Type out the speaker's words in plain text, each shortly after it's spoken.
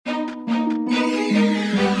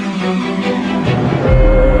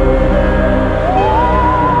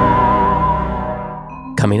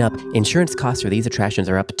Coming up, insurance costs for these attractions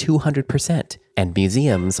are up 200%, and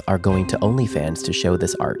museums are going to OnlyFans to show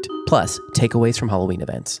this art. Plus, takeaways from Halloween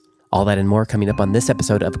events. All that and more coming up on this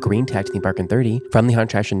episode of Green Tag Theme Park in 30. From the Haunted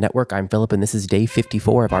Attraction Network, I'm Philip, and this is day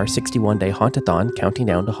 54 of our 61-day Hauntathon, counting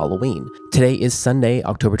down to Halloween. Today is Sunday,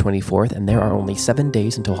 October 24th, and there are only 7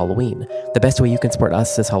 days until Halloween. The best way you can support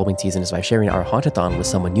us this Halloween season is by sharing our Hauntathon with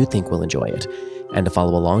someone you think will enjoy it. And to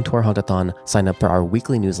follow along to our Hauntathon, sign up for our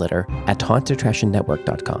weekly newsletter at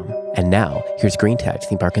hauntedattractionnetwork.com. And now, here's Green Tag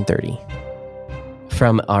Theme Park in 30.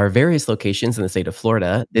 From our various locations in the state of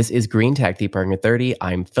Florida, this is Green Tag Theme Park in 30.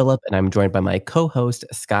 I'm Philip, and I'm joined by my co-host,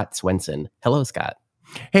 Scott Swenson. Hello, Scott.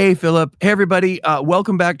 Hey, Philip. Hey, everybody.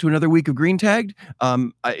 Welcome back to another week of Green Tagged.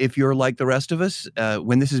 If you're like the rest of us,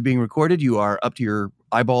 when this is being recorded, you are up to your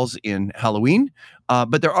eyeballs in Halloween.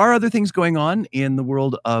 But there are other things going on in the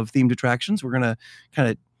world of themed attractions. We're going to kind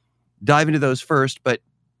of dive into those first, but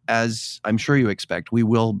as I'm sure you expect, we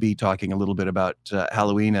will be talking a little bit about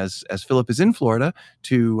Halloween as Philip is in Florida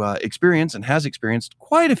to experience and has experienced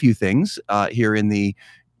quite a few things here in the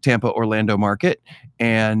Tampa, Orlando market.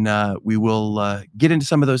 And we will get into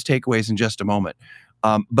some of those takeaways in just a moment.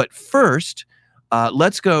 But first,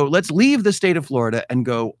 let's leave the state of Florida and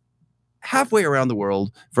go halfway around the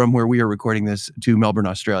world from where we are recording this to Melbourne,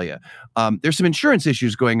 Australia. There's some insurance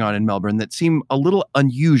issues going on in Melbourne that seem a little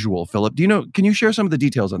unusual. Philip, can you share some of the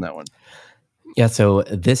details on that one? Yeah, so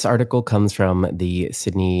this article comes from the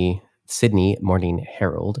Sydney Morning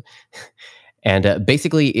Herald. And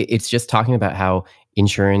basically, it's just talking about how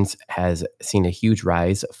insurance has seen a huge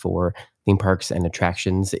rise for theme parks and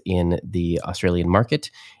attractions in the Australian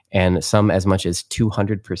market, and some as much as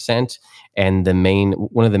 200%. And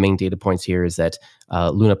one of the main data points here is that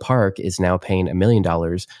Luna Park is now paying $1 million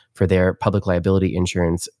for their public liability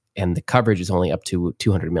insurance, and the coverage is only up to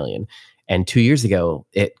 $200 million. And 2 years ago,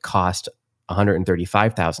 it cost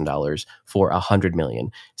 $135,000 for $100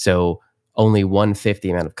 million. So only 1/5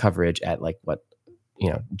 the amount of coverage at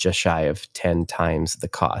just shy of 10 times the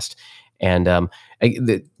cost. And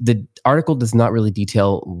the article does not really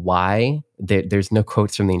detail why. There's no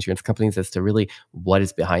quotes from the insurance companies as to really what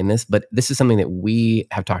is behind this. But this is something that we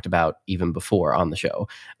have talked about even before on the show,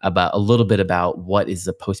 about a little bit about what is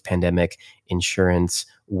the post-pandemic insurance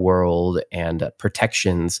world and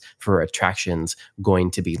protections for attractions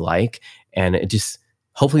going to be like. And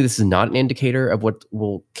hopefully this is not an indicator of what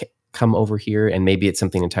will come over here, and maybe it's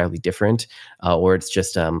something entirely different, or it's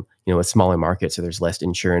just a smaller market, so there's less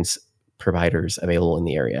insurance providers available in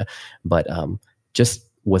the area. But just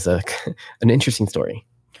was an interesting story.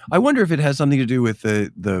 I wonder if it has something to do with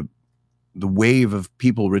the wave of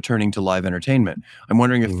people returning to live entertainment. I'm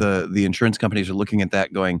wondering if the insurance companies are looking at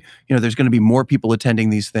that going, there's going to be more people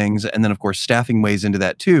attending these things. And then, of course, staffing weighs into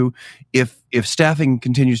that too. If staffing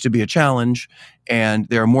continues to be a challenge and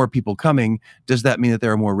there are more people coming, does that mean that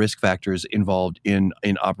there are more risk factors involved in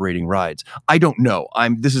operating rides? I don't know.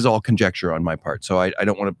 This is all conjecture on my part, so I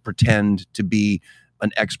don't want to pretend to be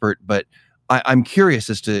an expert, but I'm curious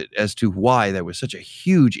as to why there was such a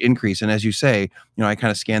huge increase. And as you say, I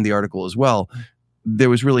kind of scanned the article as well. There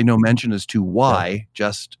was really no mention as to why,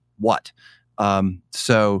 just what.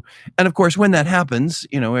 So, and of course, when that happens,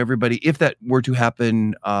 everybody, if that were to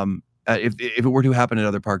happen, if it were to happen at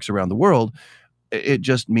other parks around the world, it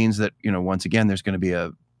just means that, once again, there's going to be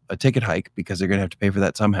a ticket hike because they're going to have to pay for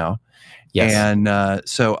that somehow. Yes. And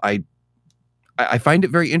so I find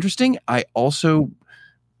it very interesting. I also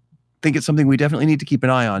think it's something we definitely need to keep an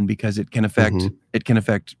eye on because it can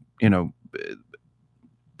affect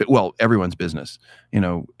everyone's business.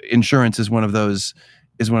 Insurance is one of those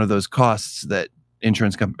costs that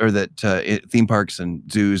theme parks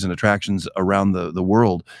and zoos and attractions around the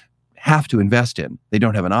world have to invest in. They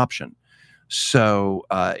don't have an option. So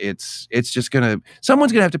it's just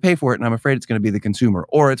someone's gonna have to pay for it, and I'm afraid it's gonna be the consumer,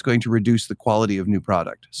 or it's going to reduce the quality of new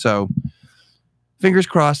product. So fingers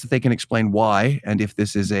crossed that they can explain why, and if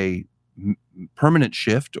this is a permanent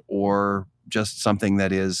shift or just something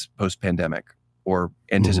that is post-pandemic or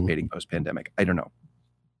anticipating post-pandemic. I don't know.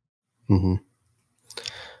 Mm-hmm.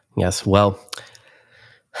 Yes. Well,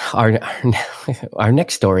 our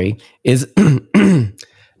next story is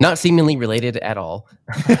not seemingly related at all.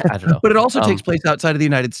 I don't know. But it also takes place outside of the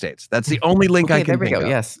United States. That's the only link I can think of.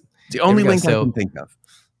 Yes. It's the only link I can think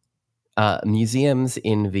of. Museums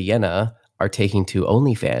in Vienna are taking to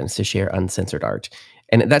OnlyFans to share uncensored art.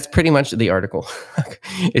 And that's pretty much the article.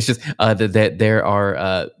 It's just that there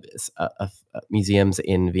are museums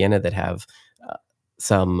in Vienna that have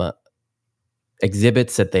some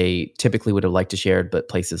exhibits that they typically would have liked to share, but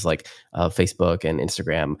places like Facebook and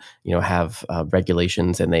Instagram, have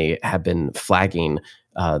regulations, and they have been flagging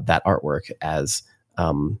that artwork as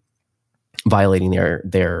violating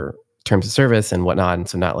their terms of service and whatnot, and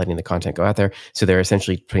so not letting the content go out there. So they're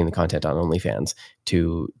essentially putting the content on OnlyFans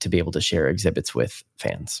to be able to share exhibits with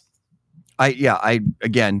fans.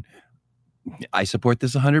 I support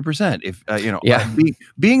this 100%. If Yeah.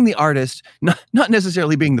 being the artist, not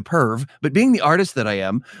necessarily being the perv, but being the artist that I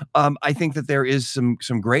am, I think that there is some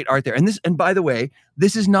great art there. And by the way,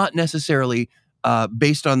 this is not necessarily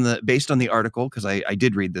based on the article, because I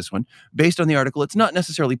did read this one. Based on the article, it's not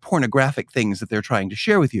necessarily pornographic things that they're trying to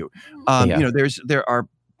share with you. Yeah. There are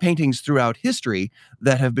paintings throughout history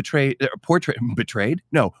that have portrayed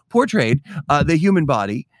the human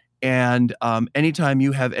body. And anytime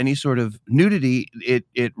you have any sort of nudity,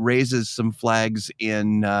 it raises some flags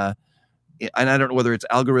in, and I don't know whether it's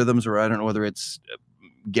algorithms or I don't know whether it's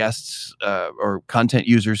guests or content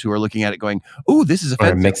users who are looking at it going, "Oh, this is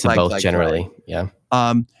offensive." Or a mix of both, flag. generally. Yeah.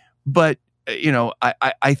 But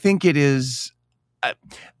I think it is.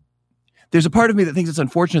 There's a part of me that thinks it's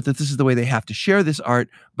unfortunate that this is the way they have to share this art.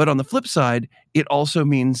 But on the flip side, it also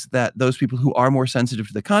means that those people who are more sensitive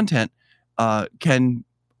to the content can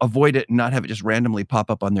avoid it and not have it just randomly pop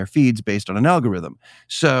up on their feeds based on an algorithm.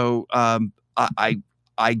 So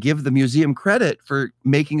I give the museum credit for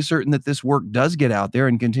making certain that this work does get out there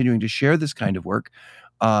and continuing to share this kind of work.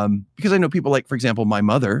 Because I know people like, for example, my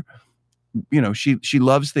mother, she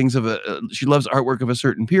loves things she loves artwork of a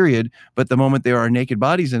certain period, but the moment there are naked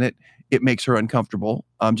bodies in it, it makes her uncomfortable,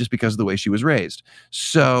 just because of the way she was raised.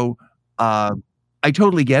 So I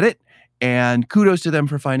totally get it. And kudos to them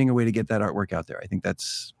for finding a way to get that artwork out there. I think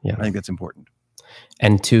that's important.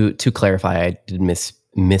 And to clarify, I did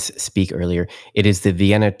misspeak earlier. It is the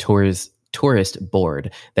Vienna Tourist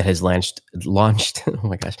Board that has launched. Oh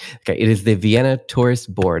my gosh! Okay, it is the Vienna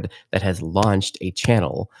Tourist Board that has launched a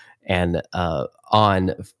channel and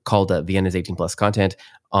called Vienna's 18+ content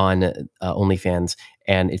on OnlyFans,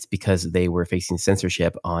 and it's because they were facing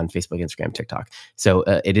censorship on Facebook, Instagram, TikTok. So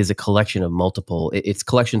it is a collection of it's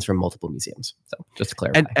collections from multiple museums. So just to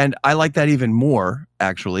clarify. And I like that even more,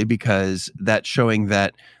 actually, because that's showing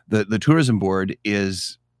that the tourism board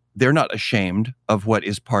they're not ashamed of what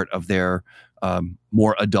is part of their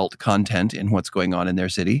more adult content in what's going on in their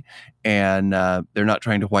city, and they're not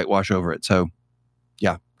trying to whitewash over it. So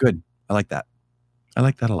yeah, good. I like that. I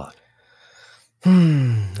like that a lot.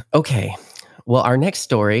 Okay. Well, our next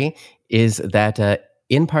story is that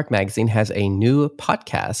In Park Magazine has a new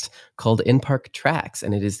podcast called In Park Tracks,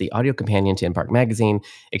 and it is the audio companion to In Park Magazine,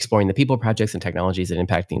 exploring the people, projects, and technologies that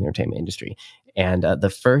impact the entertainment industry. And the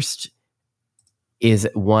first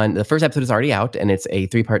episode is already out, and it's a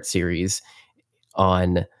 3-part series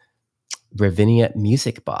on Ravinia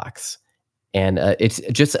Music Box. And it's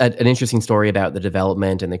just an interesting story about the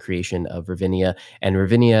development and the creation of Ravinia. And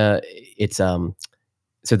Ravinia, it's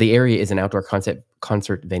so the area is an outdoor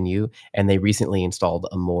concert venue, and they recently installed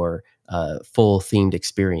a more full themed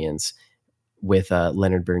experience with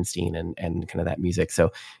Leonard Bernstein and kind of that music.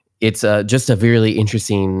 So it's just a really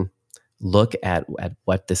interesting look at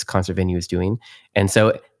what this concert venue is doing. And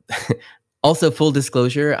so also, full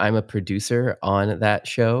disclosure, I'm a producer on that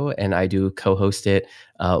show, and I do co-host it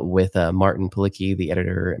with Martin Pilicki, the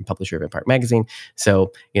editor and publisher of In Park Magazine.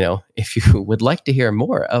 So, if you would like to hear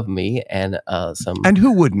more of me and and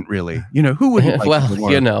who wouldn't really, who wouldn't? Like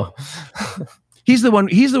Well, he's the one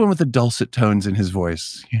with the dulcet tones in his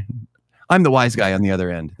voice. I'm the wise guy on the other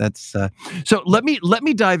end. That's so. Let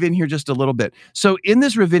me dive in here just a little bit. So, in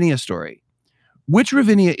this Ravinia story, which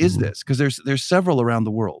Ravinia is this? Because there's several around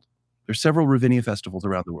the world. There's several Ravinia festivals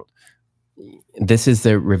around the world. This is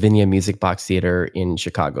the Ravinia Music Box Theater in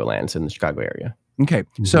Chicagoland, so in the Chicago area. Okay.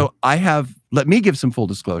 So let me give some full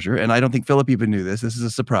disclosure, and I don't think Philip even knew this. This is a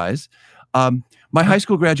surprise. My high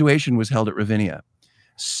school graduation was held at Ravinia.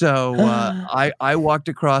 So I walked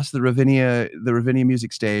across the Ravinia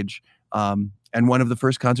music stage, and one of the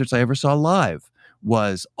first concerts I ever saw live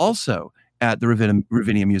was also at the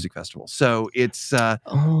Ravinia Music Festival. So it's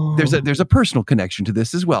there's a personal connection to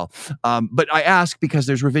this as well. But I ask because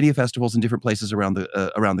there's Ravinia festivals in different places around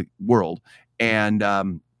the world, and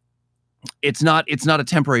it's not a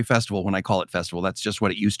temporary festival when I call it festival. That's just what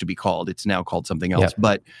it used to be called. It's now called something else,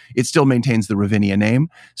 but it still maintains the Ravinia name.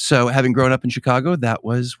 So having grown up in Chicago, that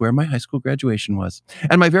was where my high school graduation was,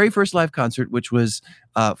 and my very first live concert, which was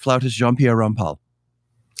flautist Jean-Pierre Rampal.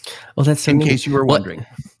 Well, that's so in case you were wondering.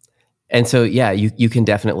 And so, yeah, you can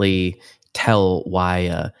definitely tell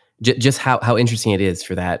why, just how interesting it is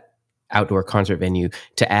for that outdoor concert venue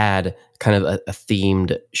to add kind of a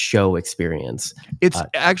themed show experience. It's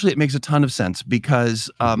actually, it makes a ton of sense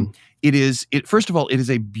because first of all, it is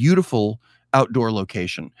a beautiful outdoor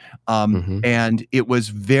location. Mhm. And it was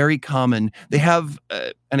very common. They have,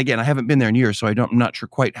 and again, I haven't been there in years, so I'm not sure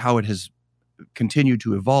quite how it has continued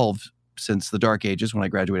to evolve since the dark ages when I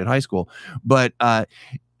graduated high school. But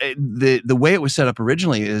the way it was set up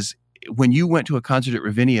originally is when you went to a concert at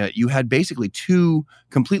Ravinia, you had basically two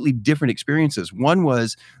completely different experiences. One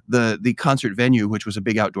was the concert venue, which was a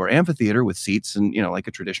big outdoor amphitheater with seats and, like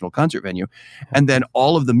a traditional concert venue. And then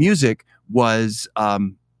all of the music was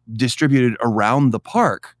distributed around the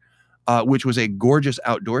park, which was a gorgeous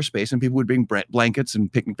outdoor space. And people would bring blankets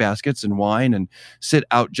and picnic baskets and wine and sit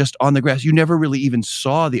out just on the grass. You never really even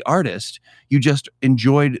saw the artist. You just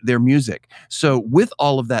enjoyed their music. So with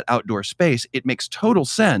all of that outdoor space, it makes total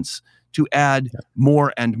sense to add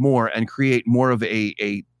more and more and create more of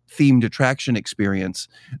a themed attraction experience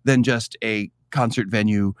than just a concert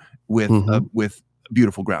venue with with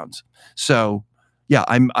beautiful grounds. So yeah,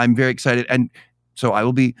 I'm very excited. And so I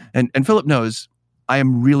will be, and Philip knows I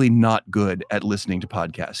am really not good at listening to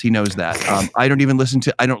podcasts. He knows that. I don't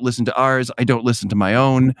listen to ours. I don't listen to my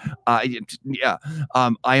own. I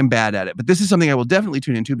am bad at it, but this is something I will definitely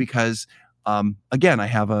tune into because, again, I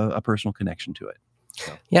have a personal connection to it.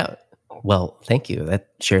 So. Yeah. Well, thank you. That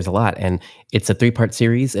shares a lot. And it's a 3-part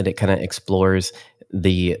series, and it kind of explores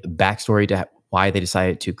the backstory to why they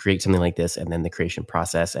decided to create something like this, and then the creation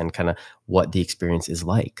process and kind of what the experience is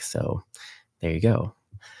like. So there you go.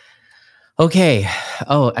 Okay.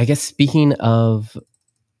 Oh, I guess speaking of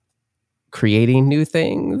creating new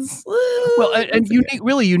things. Well, and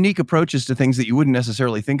really unique approaches to things that you wouldn't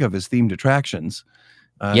necessarily think of as themed attractions.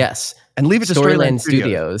 Yes. And leave it to Storyland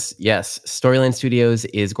Studios. Yes. Storyland Studios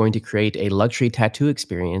is going to create a luxury tattoo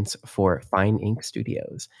experience for Fine Ink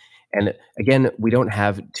Studios. And again, we don't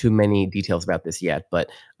have too many details about this yet,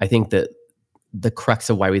 but I think that the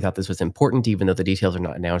crux of why we thought this was important, even though the details are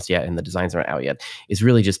not announced yet and the designs aren't out yet, is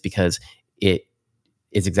really just because it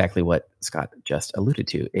is exactly what Scott just alluded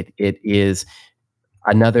to. It is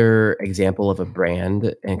another example of a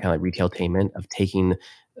brand and kind of like retailtainment of taking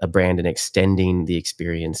a brand and extending the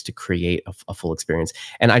experience to create a full experience.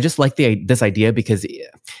 And I just like this idea because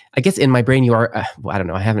I guess in my brain you are, I don't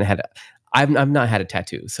know, I've not had a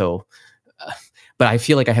tattoo. So, but I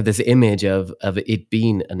feel like I have this image of it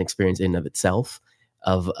being an experience in of itself,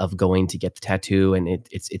 of going to get the tattoo. And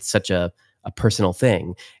it's such a personal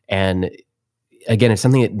thing. And again, it's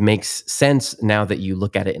something that makes sense now that you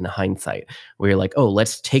look at it in hindsight, where you're like, oh,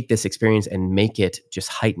 let's take this experience and make it, just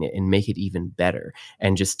heighten it and make it even better,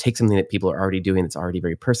 and just take something that people are already doing that's already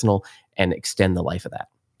very personal and extend the life of that.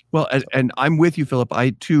 Well, and I'm with you, Philip.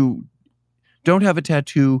 I too don't have a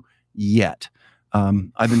tattoo yet.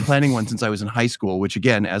 I've been planning one since I was in high school, which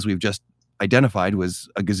again, as we've just identified, was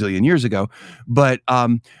a gazillion years ago. But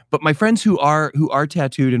my friends who are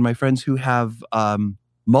tattooed, and my friends who have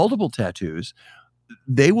multiple tattoos,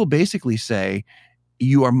 they will basically say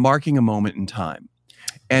you are marking a moment in time.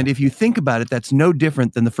 And if you think about it, that's no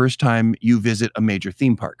different than the first time you visit a major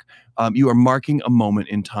theme park. You are marking a moment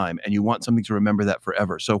in time, and you want something to remember that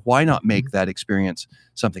forever. So why not make that experience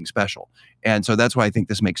something special? And so that's why I think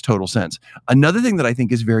this makes total sense. Another thing that I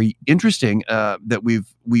think is very interesting that we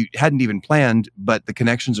hadn't even planned, but the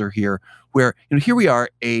connections are here, where here we are,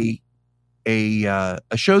 a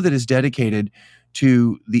show that is dedicated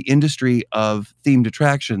to the industry of themed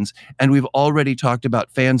attractions, and we've already talked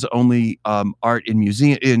about fans only art in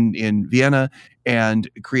museum in Vienna, and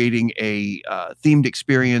creating a themed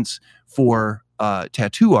experience for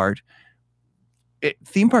tattoo art.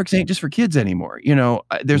 Theme parks ain't just for kids anymore.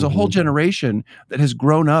 There's a whole generation that has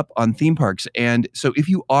grown up on theme parks, and so if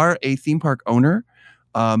you are a theme park owner,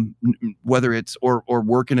 whether it's or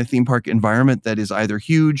work in a theme park environment that is either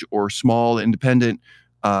huge or small, independent,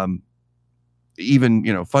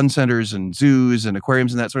 even fun centers and zoos and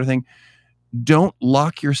aquariums and that sort of thing, don't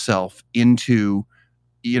lock yourself into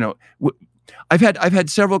I've had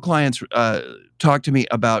several clients talk to me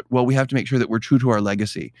about, well, we have to make sure that we're true to our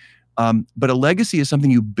legacy, but a legacy is something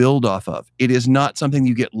you build off of. It is not something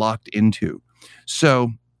you get locked into.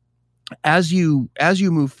 So as you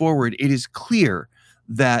move forward, it is clear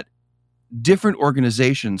that different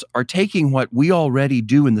organizations are taking what we already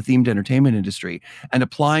do in the themed entertainment industry and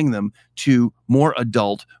applying them to more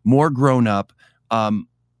adult, more grown up,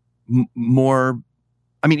 more,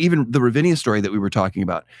 even the Ravinia story that we were talking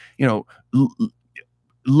about,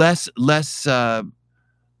 less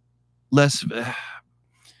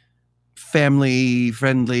family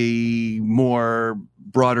friendly, more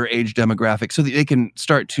broader age demographic, so that they can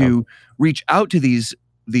start to reach out to this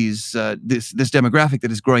demographic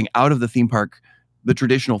that is growing out of the theme park, the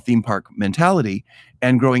traditional theme park mentality,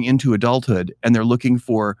 and growing into adulthood. And they're looking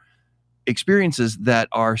for experiences that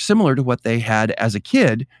are similar to what they had as a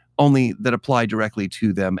kid, only that apply directly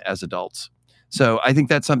to them as adults. So I think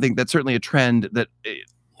that's certainly a trend that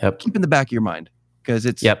Yep. keep in the back of your mind, because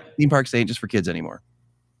Yep. theme parks ain't just for kids anymore.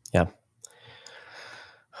 Yeah.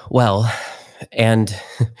 Well, and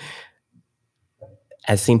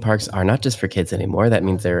as theme parks are not just for kids anymore, that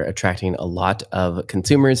means they're attracting a lot of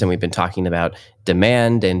consumers. And we've been talking about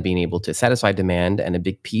demand and being able to satisfy demand. And a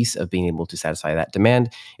big piece of being able to satisfy that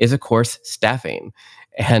demand is, of course, staffing.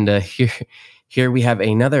 And here we have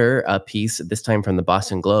another piece, this time from the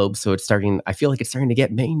Boston Globe. So I feel like it's starting to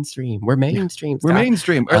get mainstream. We're mainstream. We're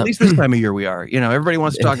mainstream, or at least this time of year we are. Everybody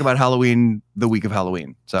wants to talk about Halloween the week of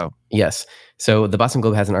Halloween. So yes. So the Boston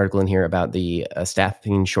Globe has an article in here about the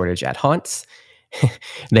staffing shortage at haunts.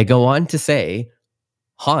 They go on to say,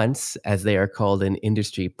 haunts, as they are called in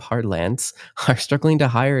industry parlance, are struggling to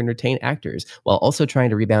hire and retain actors while also trying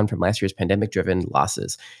to rebound from last year's pandemic-driven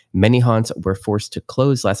losses. Many haunts were forced to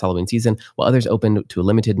close last Halloween season, while others opened to a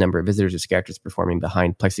limited number of visitors with characters performing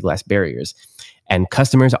behind plexiglass barriers. And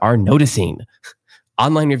customers are noticing.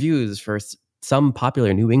 Online reviews for some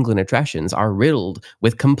popular New England attractions are riddled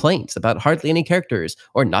with complaints about hardly any characters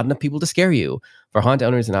or not enough people to scare you. For haunt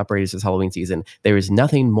owners and operators this Halloween season, there is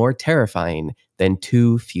nothing more terrifying than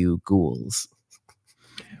too few ghouls.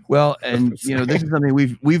 Well, and this is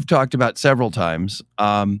something we've talked about several times,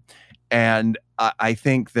 and I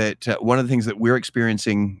think that one of the things that we're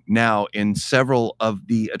experiencing now in several of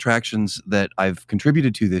the attractions that I've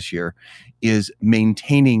contributed to this year is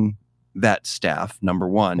maintaining that staff, number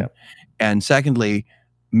one, Yeah. and secondly,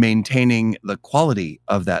 maintaining the quality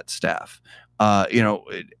of that staff.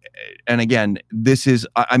 And again,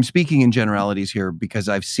 I'm speaking in generalities here because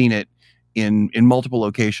I've seen it in multiple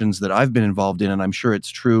locations that I've been involved in, and I'm sure it's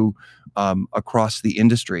true across the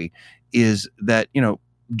industry, is that,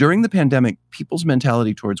 during the pandemic, people's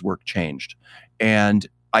mentality towards work changed. And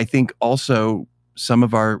I think also some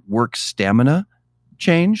of our work stamina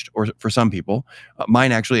changed, or for some people.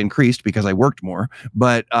 Mine actually increased because I worked more,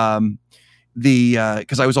 but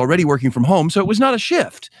because I was already working from home, so it was not a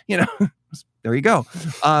shift, there you go.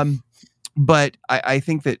 But I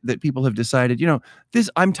think that people have decided,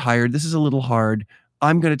 I'm tired. This is a little hard.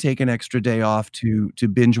 I'm going to take an extra day off to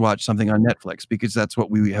binge watch something on Netflix, because that's what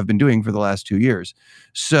we have been doing for the last 2 years.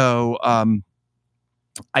 So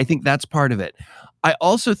I think that's part of it. I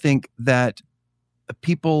also think that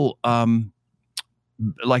people,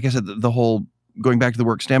 like I said, the whole going back to the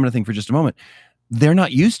work stamina thing for just a moment, they're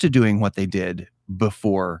not used to doing what they did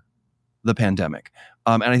before the pandemic.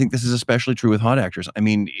 And I think this is especially true with haunt actors. I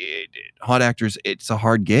mean, haunt actors, it's a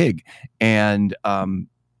hard gig. And,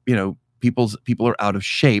 people are out of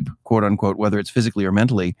shape, quote unquote, whether it's physically or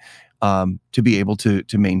mentally, to be able to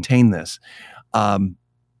maintain this.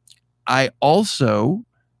 I also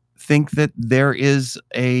think that there is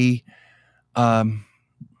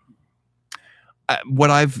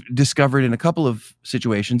what I've discovered in a couple of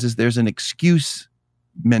situations is there's an excuse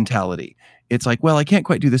mentality. It's like, well, I can't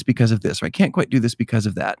quite do this because of this, or I can't quite do this because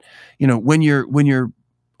of that. When you're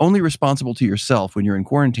only responsible to yourself when you're in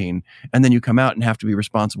quarantine, and then you come out and have to be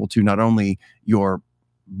responsible to not only your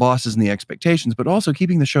bosses and the expectations, but also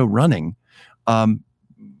keeping the show running,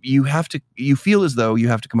 you feel as though you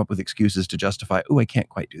have to come up with excuses to justify, oh, I can't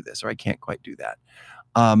quite do this, or I can't quite do that.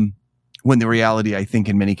 When the reality, I think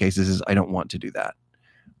in many cases, is I don't want to do that.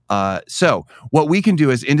 So what we can do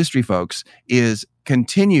as industry folks is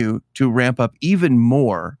continue to ramp up even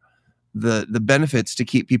more the benefits to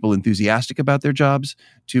keep people enthusiastic about their jobs,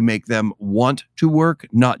 to make them want to work,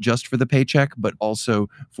 not just for the paycheck, but also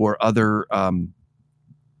for other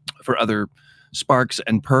sparks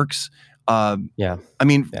and perks. Yeah. I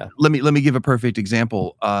mean, yeah. Let me give a perfect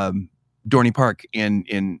example. Dorney Park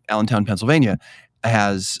in Allentown, Pennsylvania,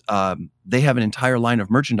 has they have an entire line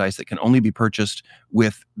of merchandise that can only be purchased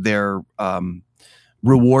with their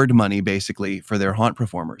reward money, basically, for their haunt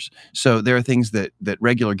performers. So there are things that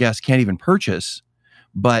regular guests can't even purchase,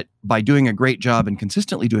 but by doing a great job and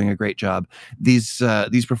consistently doing a great job, these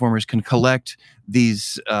performers can collect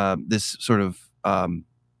this sort of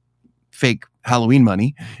fake Halloween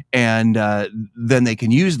money, and then they can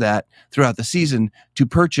use that throughout the season to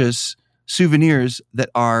purchase souvenirs that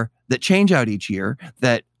change out each year,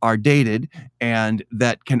 that are dated, and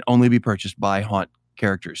that can only be purchased by haunt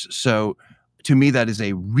characters. So to me, that is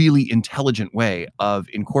a really intelligent way of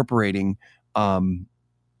incorporating a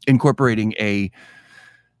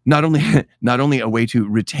not only a way to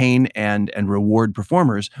retain and reward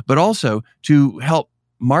performers, but also to help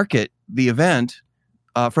market the event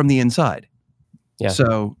from the inside. Yeah.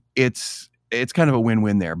 So it's kind of a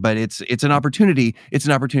win-win there, but it's an opportunity. It's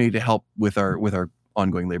an opportunity to help with our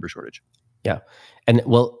ongoing labor shortage. Yeah. And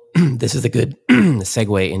well, this is a good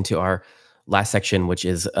segue into our last section, which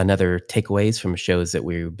is another takeaways from shows that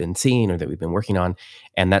we've been seeing or that we've been working on.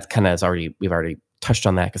 And that kind of is we've already touched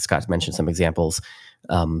on that because Scott's mentioned some examples.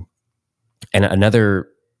 Um, and another,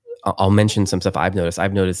 I'll mention some stuff I've noticed.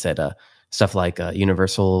 I've noticed that stuff like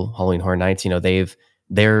Universal Halloween Horror Nights,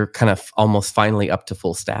 they're kind of almost finally up to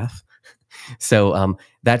full staff. So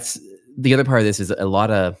that's the other part of this is a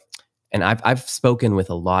lot of, and I've spoken with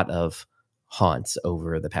a lot of haunts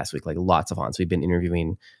over the past week, like lots of haunts. We've been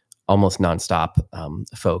interviewing almost nonstop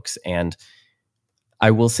folks, and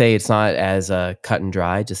I will say it's not as cut and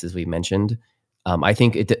dry, just as we mentioned. I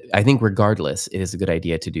think regardless, it is a good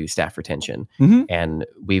idea to do staff retention. Mm-hmm. And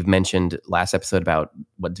we've mentioned last episode about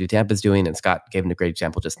what Do Tampa's doing, and Scott gave a great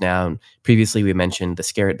example just now. And previously, we mentioned the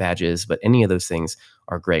Scarrett badges, but any of those things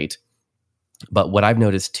are great. But what I've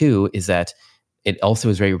noticed too is that it also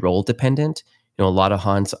is very role dependent. A lot of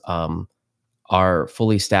haunts are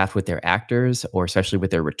fully staffed with their actors, or especially with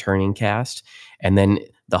their returning cast, and then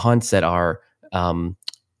the haunts that are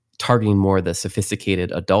targeting more the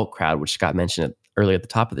sophisticated adult crowd, which Scott mentioned earlier at the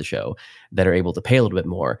top of the show, that are able to pay a little bit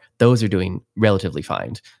more. Those are doing relatively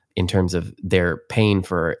fine in terms of they're paying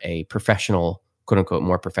for a professional, quote unquote,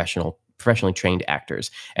 more professionally trained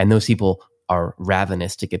actors, and those people are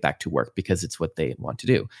ravenous to get back to work because it's what they want to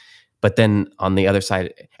do. But then on the other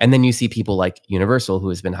side, and then you see people like Universal, who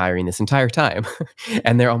has been hiring this entire time,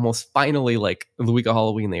 and they're almost finally, like the week of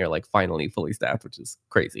Halloween, they are like finally fully staffed, which is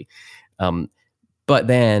crazy. But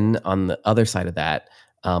then on the other side of that,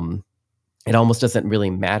 it almost doesn't really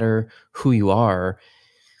matter who you are.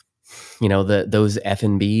 Those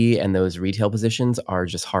F&B and those retail positions are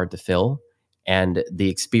just hard to fill. And the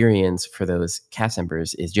experience for those cast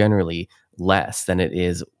members is generally less than it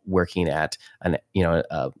is working at a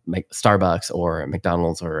Starbucks or a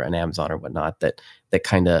McDonald's or an Amazon or whatnot that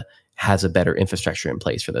kind of has a better infrastructure in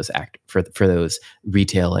place for those for those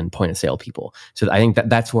retail and point of sale people. So I think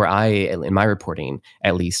that's where in my reporting,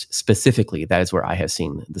 at least specifically, that is where I have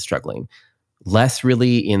seen the struggling. Less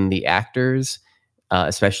really in the actors,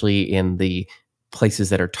 especially in the places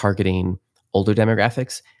that are targeting older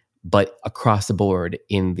demographics, but across the board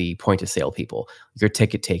in the point of sale people, your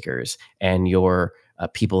ticket takers and your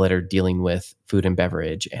people that are dealing with food and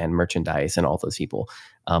beverage and merchandise and all those people.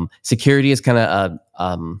 Security is kind of,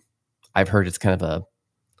 I've heard it's kind of a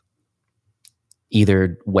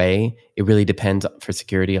either way. It really depends for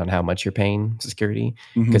security on how much you're paying security,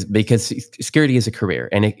 because security is a career,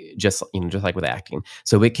 and it just like with acting.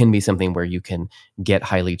 So it can be something where you can get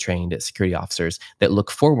highly trained security officers that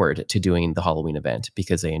look forward to doing the Halloween event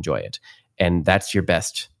because they enjoy it, and that's your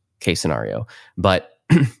best case scenario. But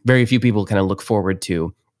very few people kind of look forward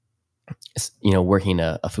to working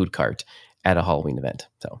a food cart at a Halloween event.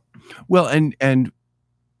 So well, and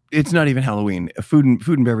it's not even Halloween. Food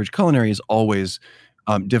and beverage culinary is always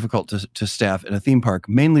difficult to staff in a theme park,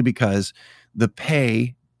 mainly because the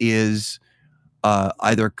pay is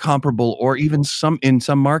either comparable or even in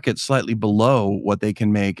some markets slightly below what they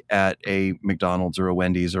can make at a McDonald's or a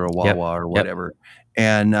Wendy's or a Wawa or whatever.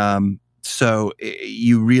 And so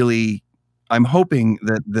I'm hoping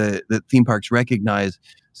that the theme parks recognize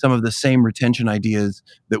some of the same retention ideas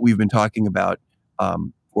that we've been talking about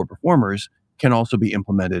for performers can also be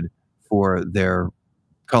implemented for their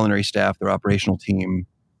culinary staff, their operational team,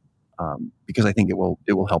 because I think it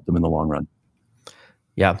will help them in the long run.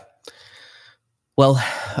 Yeah. Well,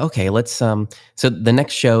 okay. Let's. So the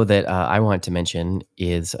next show that I want to mention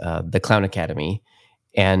is the Clown Academy,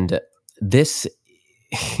 and this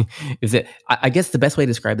is it. I guess the best way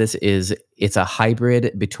to describe this is it's a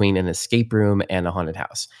hybrid between an escape room and a haunted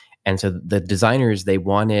house. And so the designers, they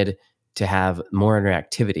wanted to have more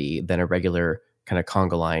interactivity than a regular kind of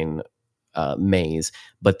conga line maze,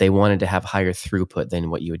 but they wanted to have higher throughput than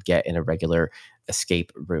what you would get in a regular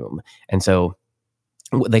escape room. And so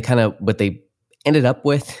what they ended up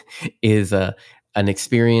with is an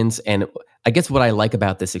experience. And I guess what I like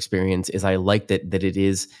about this experience is I like that it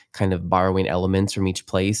is kind of borrowing elements from each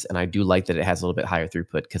place. And I do like that it has a little bit higher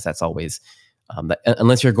throughput, because that's always,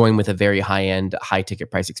 unless you're going with a very high-end,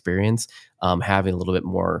 high-ticket price experience, having a little bit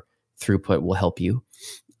more throughput will help you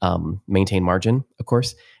maintain margin, of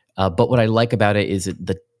course. But what I like about it is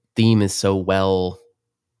the theme is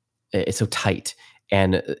it's so tight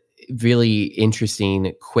and really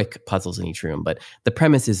interesting, quick puzzles in each room. But the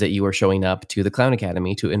premise is that you are showing up to the Clown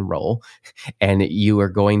Academy to enroll, and you are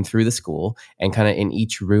going through the school, and kind of in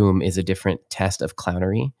each room is a different test of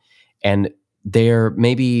clownery. And they're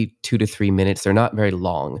maybe 2 to 3 minutes. They're not very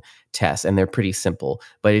long tests, and they're pretty simple,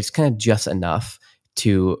 but it's kind of just enough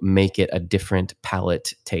to make it a different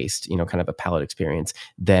palate taste, kind of a palate experience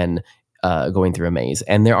than going through a maze.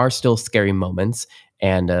 And there are still scary moments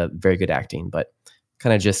and very good acting, but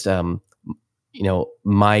kind of just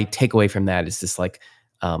my takeaway from that is this like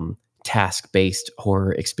task-based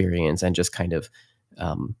horror experience, and just kind of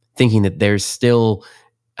thinking that there's still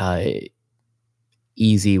uh,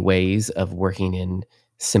 easy ways of working in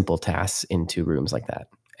simple tasks into rooms like that.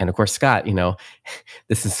 And of course, Scott,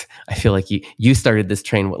 this is, I feel like you started this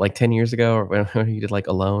train, what, like 10 years ago, or when you did like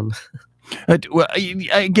Alone? Well,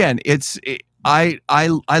 again, I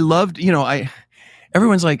loved,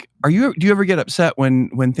 everyone's like, do you ever get upset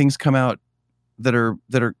when things come out that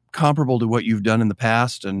are comparable to what you've done in the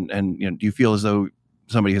past, and do you feel as though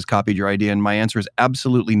somebody has copied your idea? And my answer is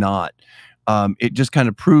absolutely not. It just kind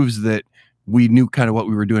of proves that we knew kind of what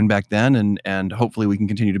we were doing back then, and hopefully we can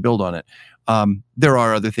continue to build on it. There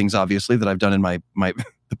are other things, obviously, that I've done in my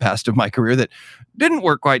the past of my career that didn't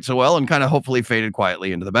work quite so well, and kind of hopefully faded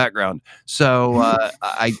quietly into the background. So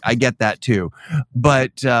I get that too.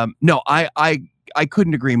 But no, I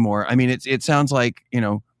couldn't agree more. I mean, it sounds like,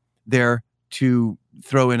 they're, to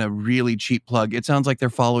throw in a really cheap plug, it sounds like they're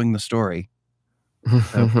following the story.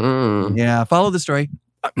 So, yeah, follow the story.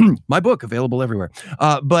 My book available everywhere.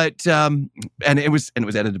 And it was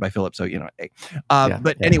edited by Philip. So, hey.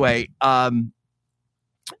 But anyway,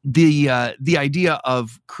 the idea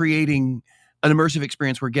of creating an immersive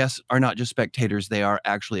experience where guests are not just spectators, they are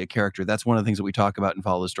actually a character. That's one of the things that we talk about in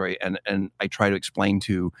Follow the Story. And I try to explain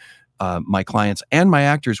to my clients and my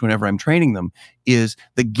actors whenever I'm training them, is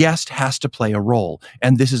the guest has to play a role.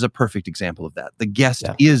 And this is a perfect example of that. The guest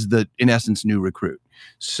is in essence, new recruit.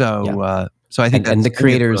 So, so I think and the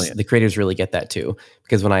creators really get that too,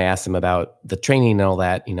 because when I ask them about the training and all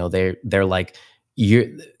that, they're like,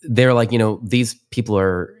 these people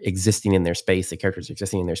are existing in their space, the characters are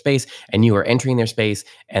existing in their space, and you are entering their space,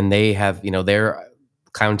 and they have, their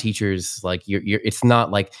clown teachers, like it's not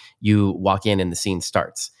like you walk in and the scene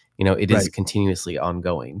starts. It is continuously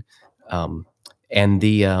ongoing. And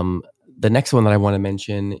the next one that I want to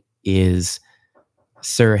mention is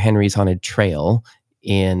Sir Henry's Haunted Trail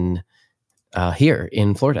in here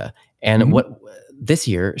in Florida. And what this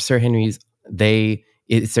year, Sir Henry's,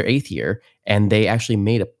 it's their 8th year, and they actually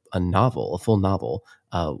made a full novel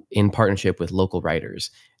in partnership with local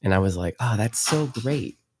writers. And I was like, oh, that's so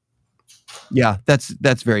great. Yeah, that's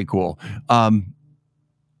very cool.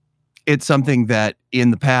 It's something that in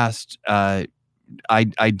the past, I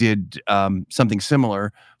did something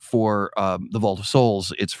similar for the Vault of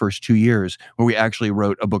Souls, its first 2 years, where we actually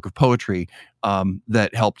wrote a book of poetry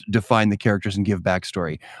that helped define the characters and give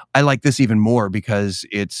backstory. I like this even more because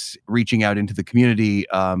it's reaching out into the community,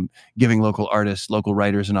 giving local artists, local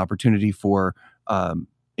writers an opportunity for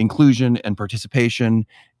inclusion and participation,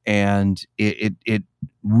 and it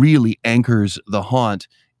really anchors the haunt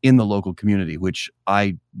in the local community, which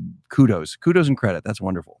kudos and credit. That's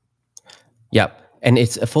wonderful. Yeah. And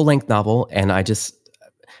it's a full-length novel, and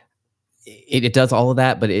it does all of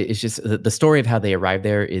that, but it's just the story of how they arrived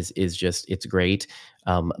there is just, it's great.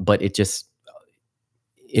 But it just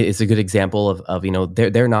is a good example of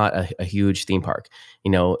they're not a huge theme park.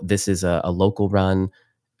 This is a local run,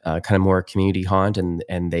 kind of more community haunt,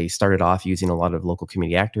 and they started off using a lot of local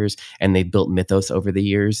community actors, and they built mythos over the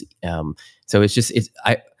years. So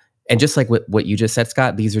and just like what you just said,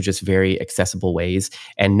 Scott, these are just very accessible ways.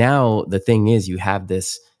 And now the thing is, you have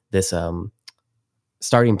this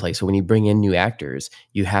starting place. So when you bring in new actors,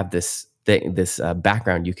 you have this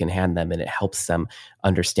background you can hand them, and it helps them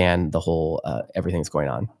understand the whole everything's going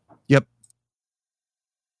on. Yep.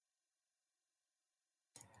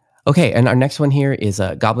 Okay, and our next one here is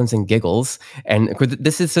Goblins and Giggles, and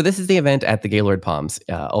this is the event at the Gaylord Palms,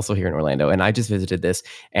 also here in Orlando, and I just visited this,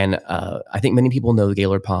 and I think many people know the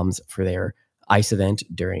Gaylord Palms for their ice event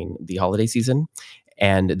during the holiday season,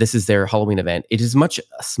 and this is their Halloween event. It is much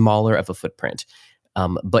smaller of a footprint,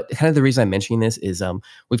 but kind of the reason I'm mentioning this is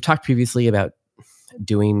we've talked previously about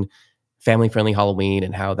doing family-friendly Halloween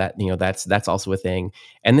and how that that's also a thing,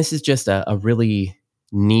 and this is just a really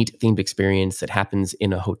neat themed experience that happens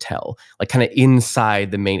in a hotel, like kind of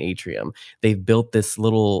inside the main atrium. They've built this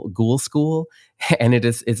little ghoul school, and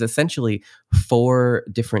it's essentially 4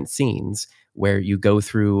 different scenes where you go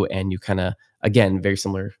through and you kind of, again, very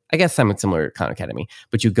similar, I guess somewhat similar to Khan Academy,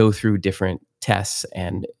 but you go through different tests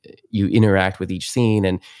and you interact with each scene,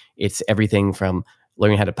 and it's everything from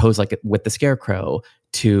learning how to pose like with the Scarecrow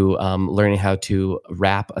to learning how to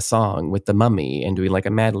rap a song with the Mummy and doing like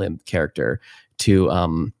a Mad Lib character,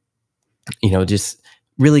 to just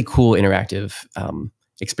really cool interactive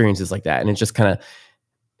experiences like that. And it just kind of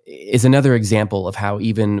is another example of how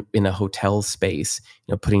even in a hotel space,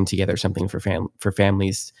 putting together something for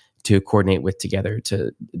families to coordinate with together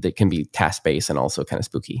that can be task-based and also kind of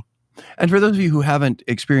spooky. And for those of you who haven't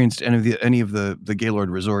experienced any of the Gaylord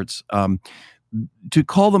resorts, to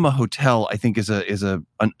call them a hotel, I think is a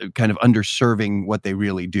kind of underserving what they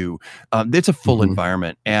really do. It's a full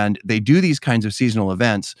environment, and they do these kinds of seasonal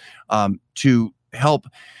events to help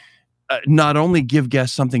not only give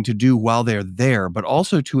guests something to do while they're there, but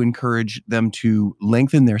also to encourage them to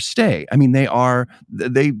lengthen their stay. I mean,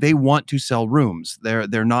 they want to sell rooms.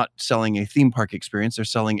 They're not selling a theme park experience; they're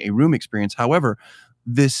selling a room experience. However,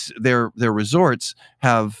 their resorts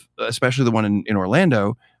have, especially the one in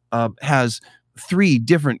Orlando, has 3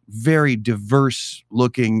 different, very diverse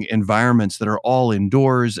looking environments that are all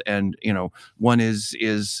indoors, and one is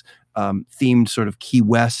themed sort of Key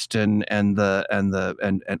West, and I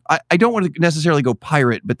don't want to necessarily go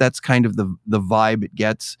pirate, but that's kind of the vibe it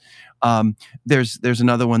gets. There's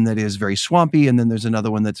another one that is very swampy, and then there's another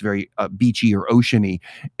one that's very beachy or oceany.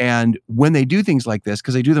 And when they do things like this,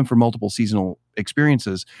 because they do them for multiple seasonal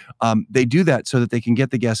experiences, they do that so that they can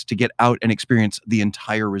get the guests to get out and experience the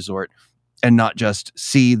entire resort and not just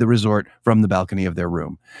see the resort from the balcony of their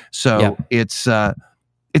room. So it's a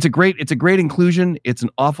great inclusion. It's an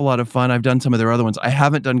awful lot of fun. I've done some of their other ones. I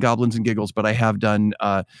haven't done Goblins and Giggles, but I have done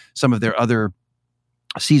some of their other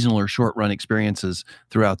seasonal or short run experiences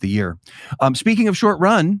throughout the year. Speaking of short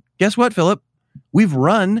run, guess what, Philip? We've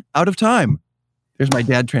run out of time. There's my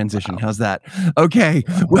dad transition. How's that? Okay.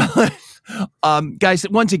 Well, guys,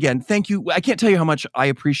 once again, thank you. I can't tell you how much I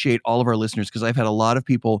appreciate all of our listeners, because I've had a lot of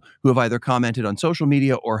people who have either commented on social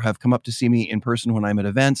media or have come up to see me in person when I'm at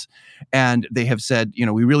events, and they have said,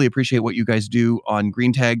 we really appreciate what you guys do on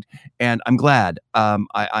Green Tagged, and I'm glad.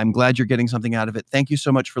 I'm glad you're getting something out of it. Thank you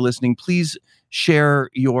so much for listening. Please share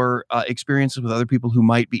your experiences with other people who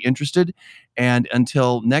might be interested. And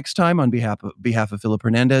until next time, on behalf of Philip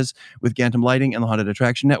Hernandez with Gantom Lighting and the Haunted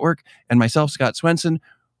Attraction Network, and myself, Scott Swenson,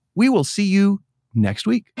 we will see you next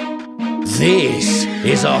week. This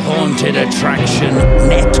is a Haunted Attraction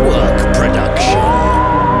Network.